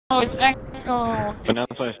it's Echo.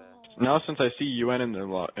 But now since I see UN in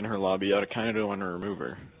her lobby, I kind of don't want to remove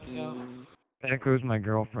her. Echo's my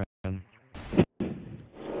girlfriend. Are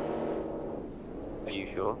you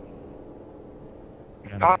sure?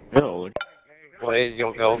 Yeah. Yo, look. What is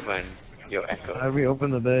your girlfriend? Your Echo. How do we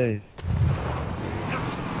open the base?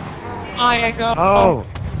 Hi, Echo. Oh!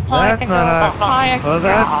 Hi, That's not how. Hi, Echo. Oh,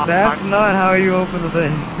 that's not how you open the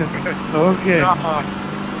base. Okay.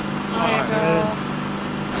 Hi, Echo.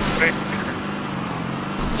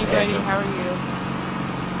 Hey, buddy, how are you?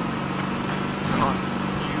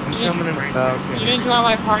 I'm coming in the balcony. You didn't join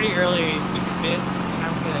my party earlier, you bitch.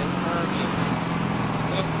 I'm good. How are you?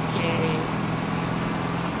 Okay.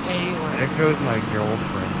 Hey, Echo's my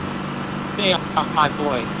girlfriend. stay off my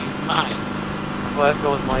boy. He's mine. Well,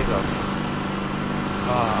 Echo was my girlfriend.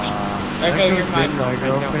 Echo, you're my my girlfriend,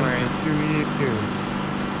 don't worry. girlfriend for 2 years too.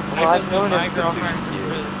 Well, I've known my him girlfriend for 2 for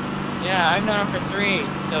years. yeah, I've known her for 3,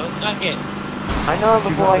 so suck it. I know her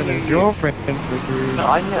before I She's knew his you. girlfriend for 3 years. No,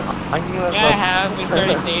 I knew her. Yeah, I have. We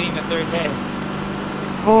started dating the 3rd day.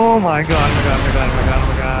 Oh my god, oh my god, oh my god, oh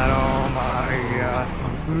my god, oh my god,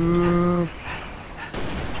 oh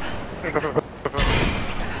my god.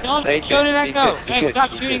 Don't They go to that should- go. they Hey, should- stop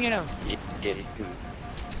they shooting should- at him. Yeah, he's good.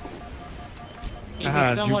 He's You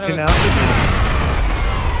somewhat of can a... out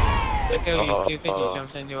Echo, you stupid, you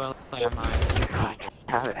jumped into a landmine.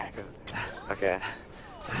 Damn it, Echo. Okay.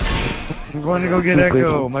 I'm going to go get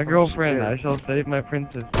Echo, my girlfriend. I shall save my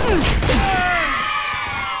princess. I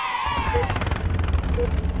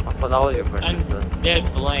thought that was your I'm princess. dead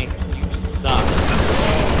blank. You suck.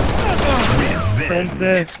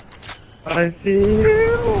 Princess, I see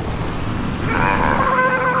you.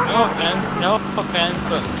 No offense,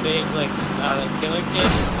 but they, like, Killer Kid,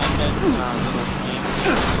 and then, little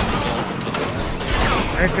Sam.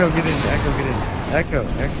 Echo, get in, Echo, get in. Echo.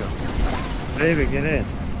 Baby, get in.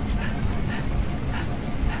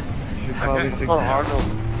 Should probably It's take so hard to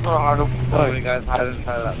Oh, you guys hide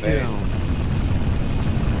inside of that base.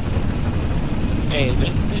 Hey, this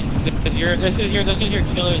is your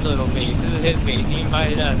killer's little base. This is his base. He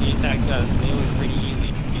invited us. He attacked us. It was pretty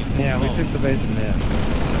easy. Yeah, we took the base from there.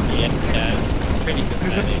 Yeah, pretty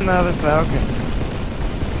Who's pathetic. now the Falcon?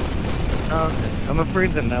 Okay. I'm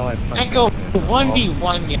afraid that now I fucked Echo up.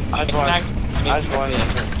 1v1 me. I just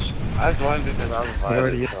wanted because I was It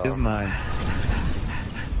already is mine.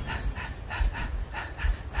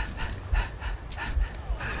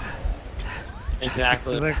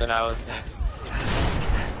 Exactly what I was thinking.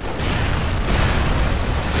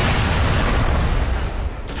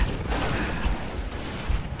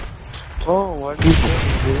 Oh, what do you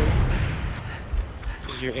think, dude?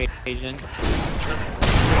 This is your agent.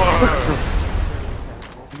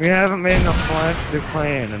 We haven't made enough flash to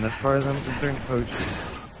plan, and as far as I'm concerned, poaching.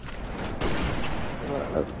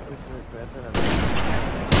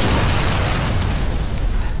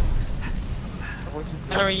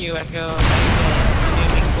 How are you, Echo? Have you been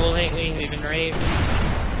anything cool lately? Have you been raped?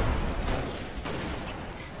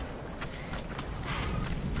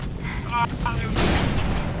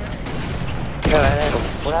 Yeah,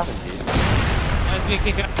 what happened to you? I was gonna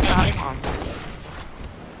kick out the high mom.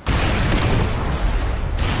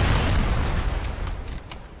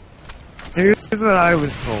 Here's what I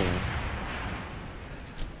was told.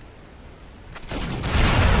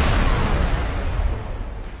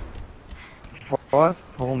 Frost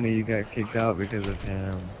told me you got kicked out because of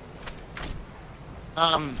him.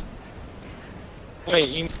 Wait,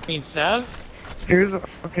 you mean Sev? Here's what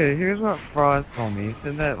Frost told me. He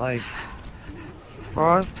said that, like,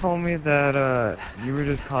 Frost told me that, you were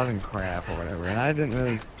just causing crap or whatever, and I didn't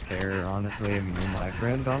really care, honestly. I mean, you're my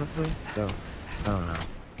friend, honestly, so, I don't know.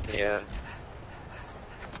 Yeah.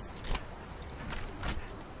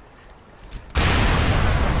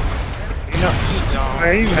 You know,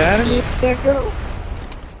 are you mad at me, Echo?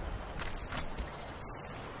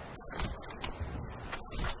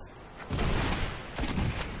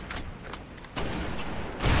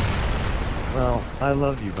 Well, I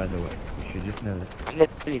love you, by the way. You should just know this. I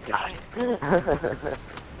literally died.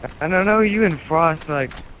 I don't know, you and Frost, like,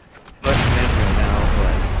 much better now,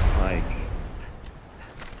 but, like,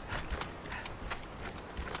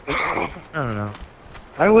 I don't know.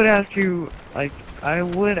 I would ask you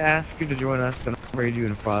to join us, but I'm afraid you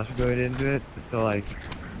and Frost are going into it, so, like,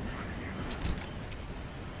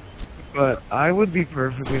 but I would be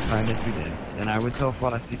perfectly fine if you did, and I would tell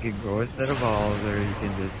Frost you could grow a set of balls, or you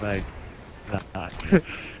can just, like, not.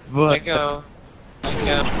 But, Echo,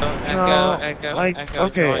 like,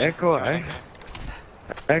 okay, join.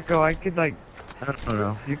 Echo, I could, like, I don't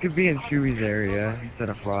know, you could be in Chewy's area instead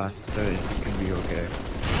of Frost, so it could be okay.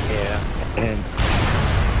 Yeah. And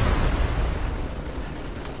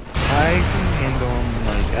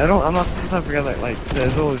Like, I'm not the type of guy that, like,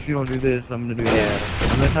 says, oh, if you don't do this, I'm gonna do that.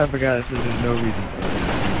 I'm the type of guy that says there's no reason for it.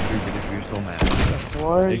 It's stupid if you're still mad.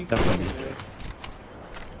 What?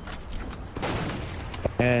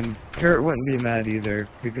 And Kurt wouldn't be mad either,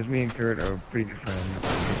 because me and Kurt are pretty good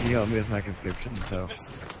friends. He helped me with my conscription, so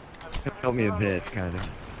he helped me a bit, kind of.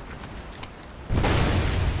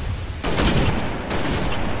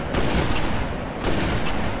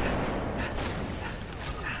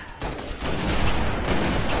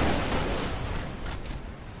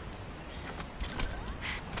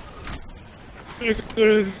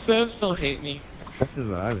 Sam still hate me. This is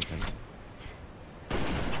what I was thinking.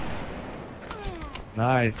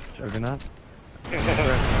 Nice, Juggernaut. I'm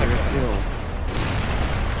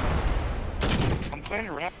playing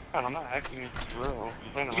around. I'm not acting real.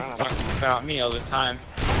 I'm playing He's around. talking about me all the time.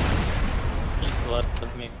 He loves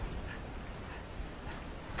me.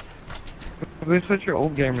 What's your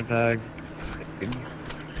old gamer tag?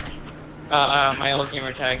 My old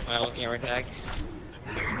gamer tag.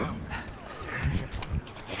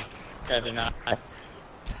 Rather not.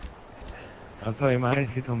 I'll tell you mine,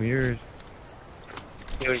 she told me yours.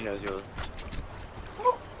 He already knows yours.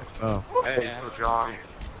 Oh. Hey, Yeah. so John.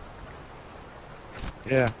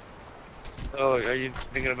 Yeah. So, are you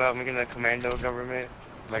thinking about making a commando government?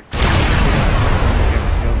 Like,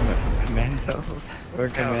 Commando? Or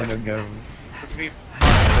commando government? it could be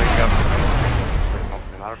like government or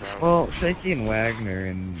something. I don't know. Well, Shaky and Wagner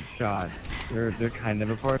and Shot, they're kind of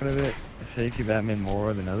a part of it. Shaky Batman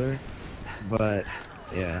more than others. But,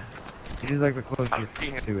 yeah. He's like the I closest don't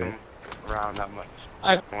see to it. him around that much.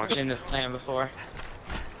 I've been in this plan before.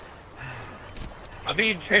 I'm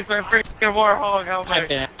being chased by a freaking warhog. How I've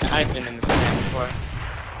been in this plan before.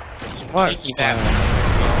 What? Shaky Batman.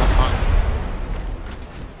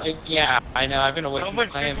 Like, yeah, I know. I've been away from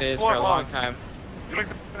playing this for a long time. Shoot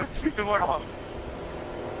the warhog.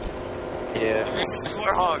 Yeah.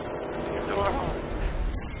 Warhog. Shoot the warhog.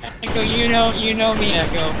 Echo, you know me,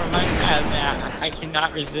 Echo, from my past. I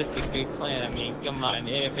cannot resist a good plan. I mean, come on.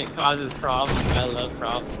 If it causes problems, I love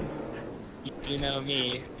problems. You know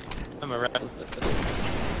me. I'm a rebel.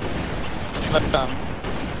 But,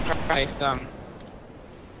 Christ,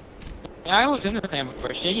 yeah, I was in the plan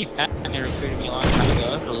before. Shaky Batman recruited me a long time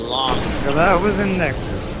ago. That's a long time. So that was in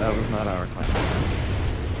Nexus. That was not our class.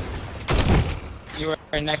 You were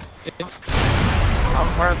in Nexus. I'm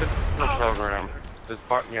part of the program. This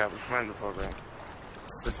part, yeah, the commando program.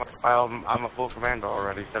 This I'm a full commando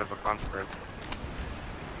already, instead of a conscript.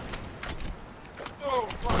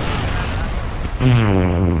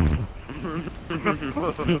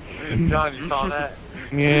 John, you saw that?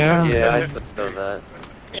 Yeah. Yeah, I saw that.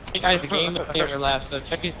 Hey guys, the game later left, so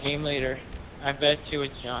check his game later. I bet you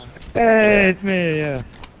it's John. Hey, it's me, yeah.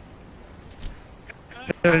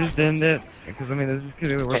 Should I just end it? Because, I mean, this is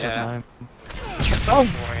gonna be worth Yeah. our time. So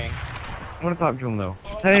boring. I want to talk to him, though.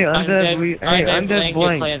 Hey, Undead Undead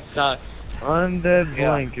Blank. plan sucks. Undead Yeah.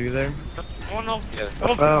 Blank, are you there? Oh no. Yes.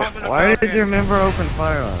 Why did your member open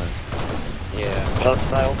fire on us? Yeah.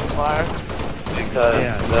 Does I open fire? Because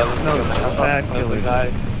Yeah, that was no, I thought bad the killers.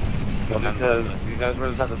 guy. Because you guys were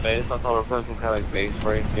at the base, I thought we were playing some kind of like base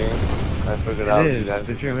break game. I figured out It you is, guys.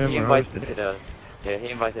 but your He member invited hosted it. us. Yeah, he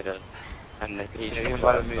invited us. And he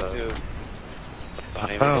invited me too. I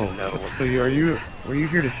didn't even know Oh, what. so were you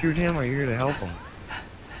here to shoot him, or were you here to help him?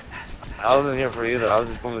 I wasn't here for either. I was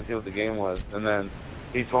just going to see what the game was. And then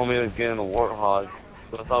he told me he was getting a warthog.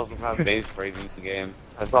 So I thought it was some kind of base breaking the game.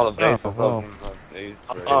 I saw the base. Oh, I thought it was some kind of base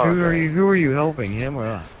break. Who are you helping, him or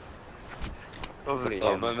us?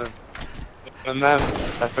 And then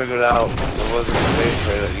I figured out it wasn't a base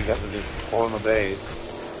raid, that you guys were just pulling the base.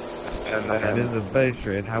 And then That is a base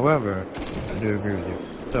trade. However, I do agree with you.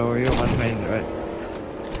 So you don't want to change it, right?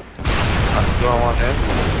 do I want in?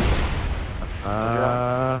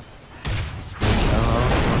 No,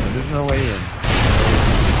 there's no way in.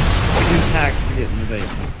 We use tax to get in the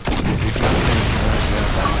base.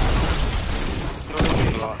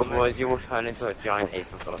 Otherwise you will turn into a giant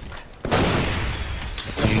apricot.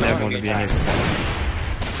 You never want to be an apricot.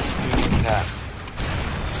 Yeah.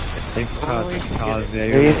 Apricots cause the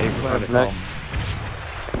apricot problem.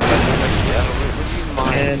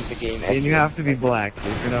 And you have to be black.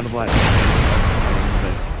 If you're not a black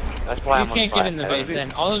That's why You can't get in the base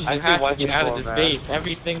then. All of you have to get out of this base.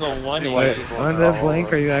 Every single one of Wait, you. Undead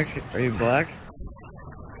Blank, are you black?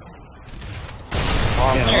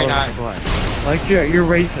 Yeah, you're all of not. us are black. Like your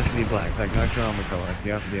race has to be black, like not your armor color.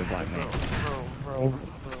 You have to be a black man.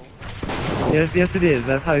 Yes, it is.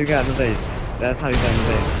 That's how you got in the base. That's how you got in the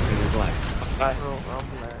base. Because you're black.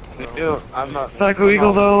 Dude, I'm not. Psycho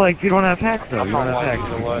Eagle though, like you don't have hacks though. I'm You don't not have white,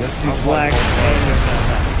 hacks. you know what? Just I'm do black and you don't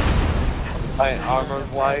have My armor's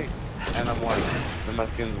white, and I'm white. And my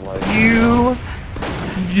skin's white. hacks.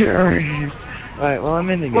 You jerk. Alright, well I'm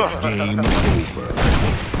ending it. Game over.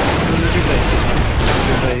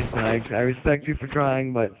 I respect you for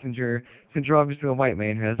trying, but since you're obviously a white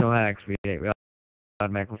man who has no hacks, we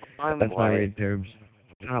automatically. I'm That's my white. raid terms.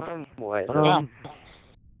 I'm white. Um.